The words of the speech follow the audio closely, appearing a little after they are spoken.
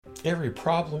Every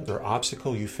problem or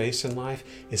obstacle you face in life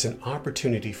is an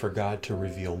opportunity for God to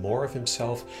reveal more of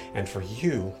Himself and for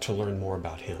you to learn more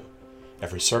about Him.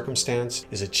 Every circumstance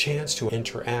is a chance to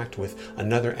interact with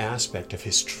another aspect of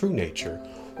His true nature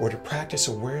or to practice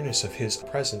awareness of His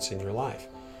presence in your life.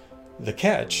 The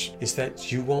catch is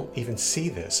that you won't even see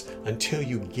this until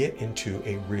you get into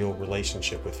a real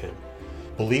relationship with Him.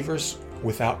 Believers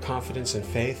without confidence and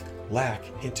faith lack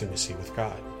intimacy with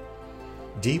God.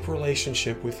 Deep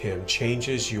relationship with Him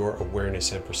changes your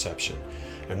awareness and perception.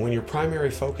 And when your primary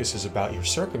focus is about your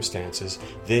circumstances,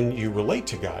 then you relate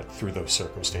to God through those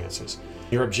circumstances.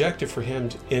 Your objective for Him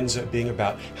ends up being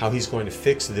about how He's going to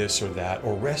fix this or that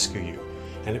or rescue you.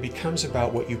 And it becomes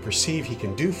about what you perceive He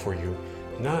can do for you,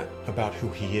 not about who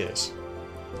He is.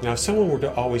 Now, if someone were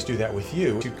to always do that with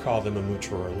you, you'd call them a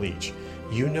moocher or a leech.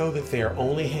 You know that they are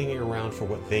only hanging around for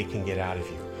what they can get out of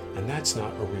you. And that's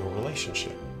not a real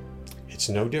relationship. It's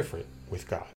no different with God.